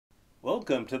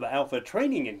Welcome to the Alpha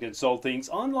Training and Consulting's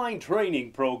online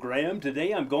training program.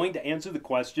 Today I'm going to answer the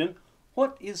question,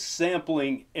 what is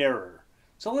sampling error?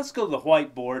 So let's go to the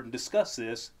whiteboard and discuss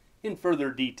this in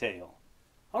further detail.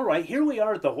 Alright, here we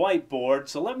are at the whiteboard,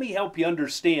 so let me help you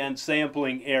understand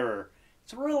sampling error.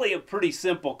 It's really a pretty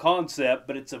simple concept,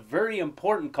 but it's a very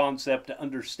important concept to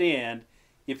understand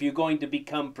if you're going to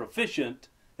become proficient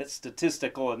at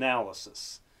statistical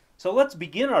analysis. So let's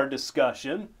begin our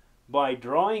discussion by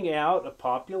drawing out a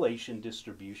population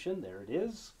distribution. There it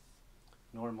is,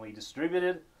 normally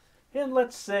distributed. And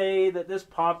let's say that this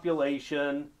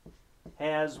population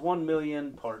has 1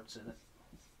 million parts in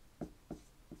it.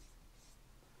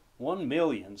 1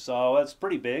 million, so that's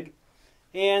pretty big.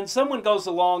 And someone goes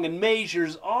along and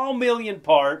measures all million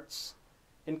parts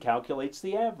and calculates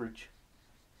the average.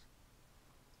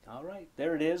 All right,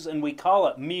 there it is, and we call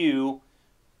it mu,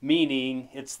 meaning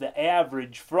it's the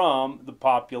average from the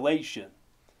population.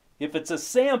 If it's a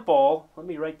sample, let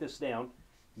me write this down,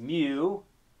 mu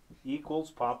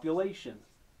equals population.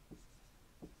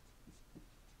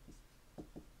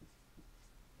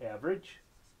 Average.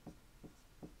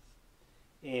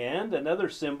 And another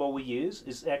symbol we use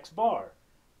is x bar.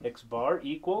 X bar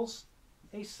equals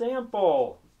a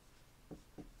sample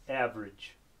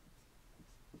average.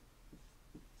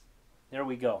 There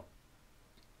we go.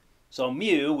 So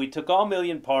mu, we took all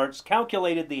million parts,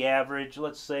 calculated the average.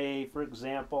 Let's say, for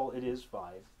example, it is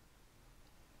 5.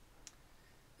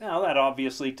 Now that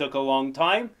obviously took a long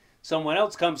time. Someone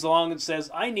else comes along and says,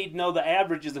 I need to know the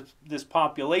average of this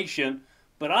population,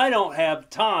 but I don't have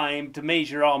time to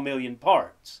measure all million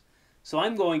parts. So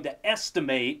I'm going to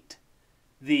estimate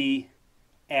the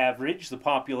average, the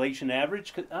population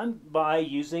average, by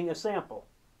using a sample.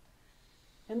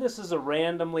 And this is a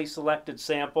randomly selected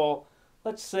sample.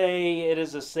 Let's say it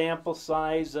is a sample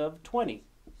size of 20,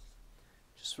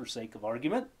 just for sake of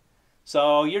argument.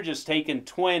 So you're just taking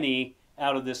 20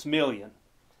 out of this million.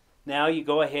 Now you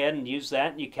go ahead and use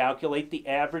that and you calculate the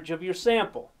average of your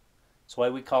sample. That's why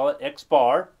we call it x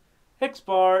bar. X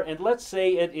bar, and let's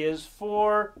say it is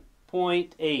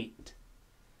 4.8.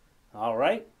 All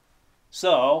right.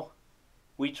 So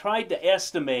we tried to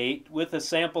estimate with a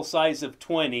sample size of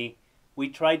 20. We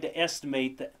tried to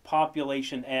estimate the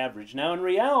population average. Now in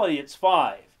reality it's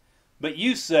 5, but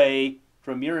you say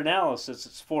from your analysis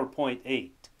it's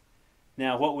 4.8.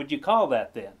 Now what would you call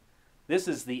that then? This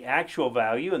is the actual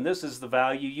value and this is the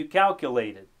value you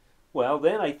calculated. Well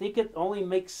then I think it only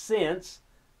makes sense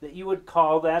that you would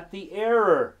call that the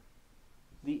error.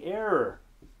 The error.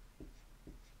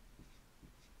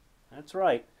 That's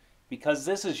right. Because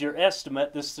this is your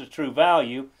estimate, this is the true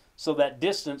value. So that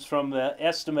distance from the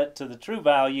estimate to the true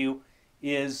value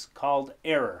is called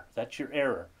error. That's your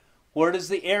error. Where does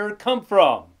the error come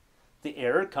from? The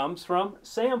error comes from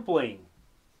sampling.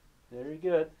 Very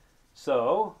good.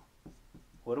 So,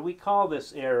 what do we call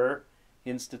this error?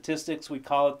 In statistics, we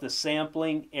call it the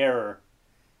sampling error.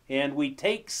 And we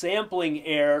take sampling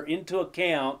error into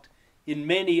account in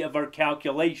many of our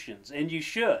calculations, and you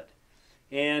should.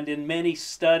 And in many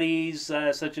studies,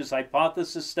 such as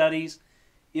hypothesis studies,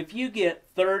 if you get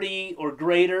 30 or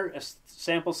greater, a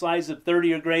sample size of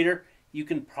 30 or greater, you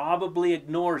can probably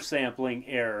ignore sampling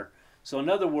error. So in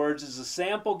other words, as the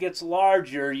sample gets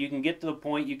larger, you can get to the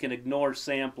point you can ignore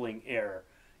sampling error.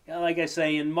 Like I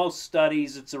say, in most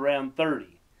studies it's around 30, at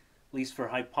least for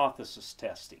hypothesis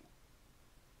testing.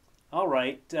 All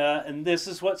right, and this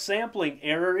is what sampling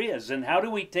error is. And how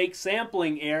do we take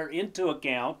sampling error into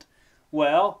account?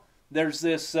 Well, there's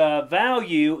this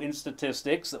value in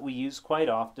statistics that we use quite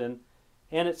often,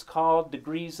 and it's called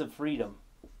degrees of freedom.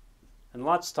 And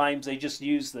lots of times they just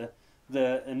use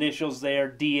the initials there,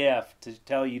 DF, to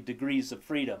tell you degrees of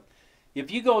freedom.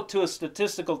 If you go to a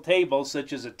statistical table,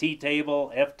 such as a T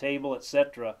table, F table,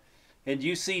 etc., and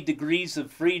you see degrees of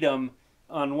freedom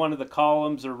on one of the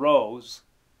columns or rows,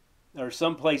 or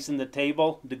someplace in the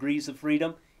table, degrees of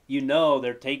freedom, you know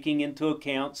they're taking into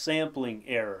account sampling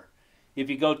error. If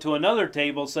you go to another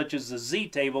table, such as the Z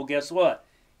table, guess what?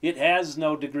 It has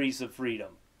no degrees of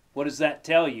freedom. What does that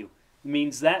tell you? It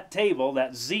means that table,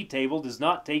 that Z table, does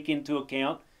not take into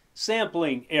account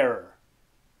sampling error.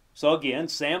 So again,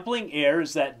 sampling error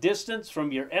is that distance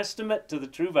from your estimate to the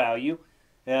true value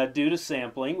due to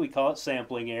sampling. We call it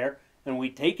sampling error. And we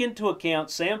take into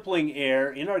account sampling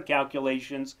error in our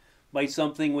calculations by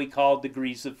something we call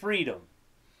degrees of freedom.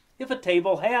 If a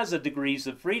table has a degrees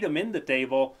of freedom in the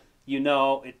table, you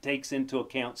know it takes into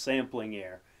account sampling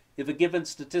error. If a given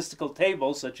statistical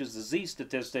table, such as the Z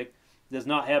statistic, does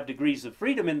not have degrees of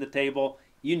freedom in the table,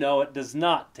 you know it does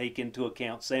not take into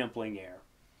account sampling error.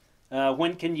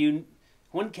 When can you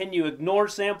When can you ignore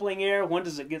sampling error? When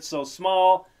does it get so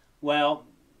small? Well,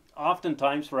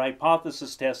 oftentimes for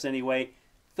hypothesis tests anyway,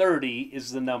 30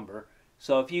 is the number.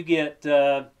 So if you get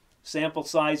sample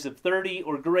size of 30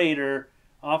 or greater,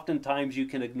 oftentimes you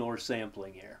can ignore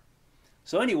sampling error.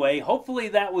 So anyway, hopefully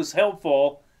that was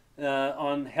helpful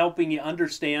on helping you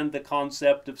understand the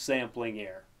concept of sampling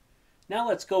error. Now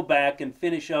let's go back and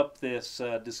finish up this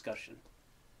discussion.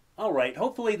 All right,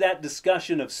 hopefully that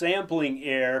discussion of sampling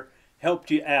error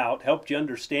helped you out, helped you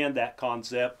understand that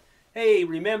concept. Hey,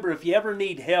 remember, if you ever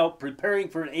need help preparing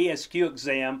for an ASQ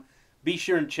exam, be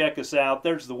sure and check us out.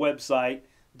 There's the website,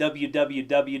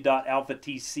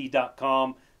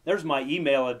 www.alphatc.com. There's my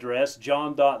email address,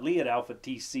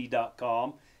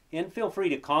 john.lee@alphatc.com, and feel free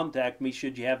to contact me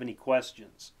should you have any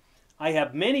questions. I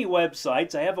have many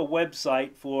websites. I have a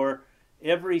website for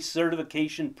every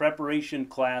certification preparation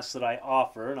class that I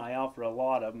offer, and I offer a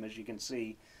lot of them, as you can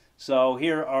see. So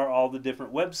here are all the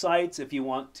different websites. If you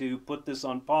want to put this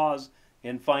on pause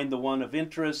and find the one of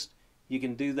interest, you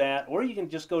can do that, or you can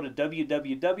just go to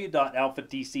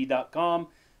www.alphatc.com,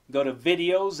 go to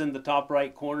videos in the top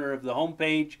right corner of the home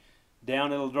page,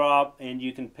 down it'll drop, and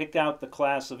you can pick out the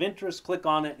class of interest, click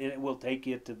on it, and it will take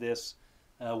you to this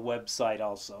website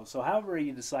also. So however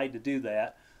you decide to do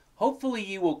that, hopefully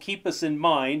you will keep us in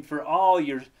mind for all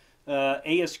your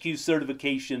ASQ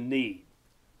certification need.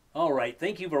 All right,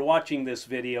 thank you for watching this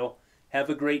video. Have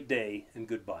a great day, and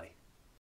goodbye.